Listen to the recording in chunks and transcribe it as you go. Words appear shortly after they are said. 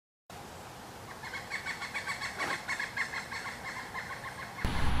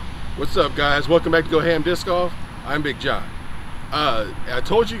What's up, guys? Welcome back to GoHamDiscGolf. I'm Big John. I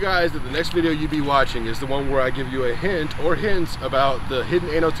told you guys that the next video you'd be watching is the one where I give you a hint or hints about the hidden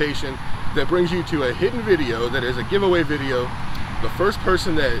annotation that brings you to a hidden video that is a giveaway video. The first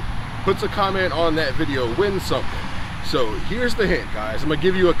person that puts a comment on that video wins something. So here's the hint, guys. I'm gonna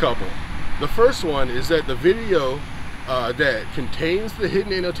give you a couple. The first one is that the video that contains the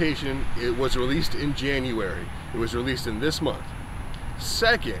hidden annotation, it was released in January. It was released in this month.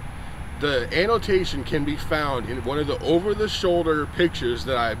 Second, the annotation can be found in one of the over-the-shoulder pictures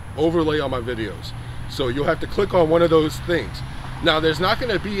that I overlay on my videos. So you'll have to click on one of those things. Now, there's not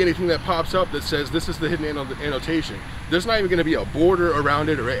going to be anything that pops up that says this is the hidden annotation. There's not even going to be a border around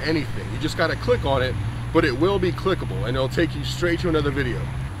it or anything. You just got to click on it, but it will be clickable and it'll take you straight to another video.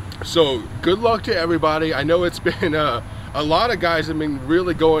 So good luck to everybody. I know it's been a lot of guys have been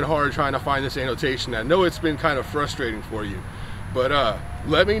really going hard trying to find this annotation. I know it's been kind of frustrating for you. But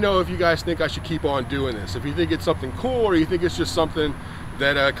let me know if you guys think I should keep on doing this. If you think it's something cool or you think it's just something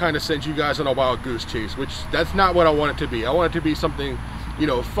that kind of sends you guys on a wild goose chase, which that's not what I want it to be. I want it to be something, you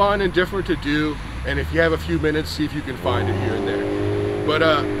know, fun and different to do. And if you have a few minutes, see if you can find it here and there. But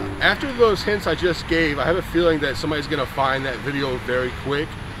after those hints I just gave, I have a feeling that somebody's gonna find that video very quick.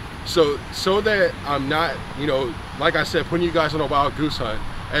 So that I'm not, you know, like I said, putting you guys on a wild goose hunt.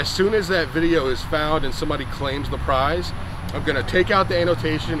 As soon as that video is found and somebody claims the prize, I'm gonna take out the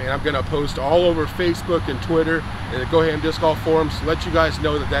annotation and I'm gonna post all over Facebook and Twitter and the GoHamDiscGolf forums to let you guys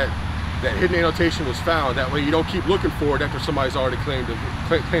know that hidden annotation was found. That way you don't keep looking for it after somebody's already claimed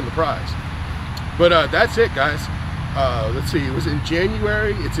the prize. But that's it, guys. Let's see, it was in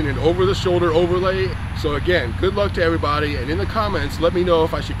January. It's in an over-the-shoulder overlay. So again, good luck to everybody. And in the comments, let me know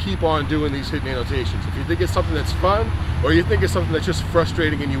if I should keep on doing these hidden annotations. If you think it's something that's fun or you think it's something that's just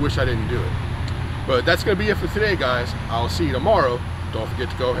frustrating and you wish I didn't do it. But that's going to be it for today, guys. I'll see you tomorrow. Don't forget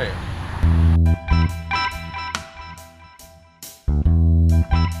to go ham.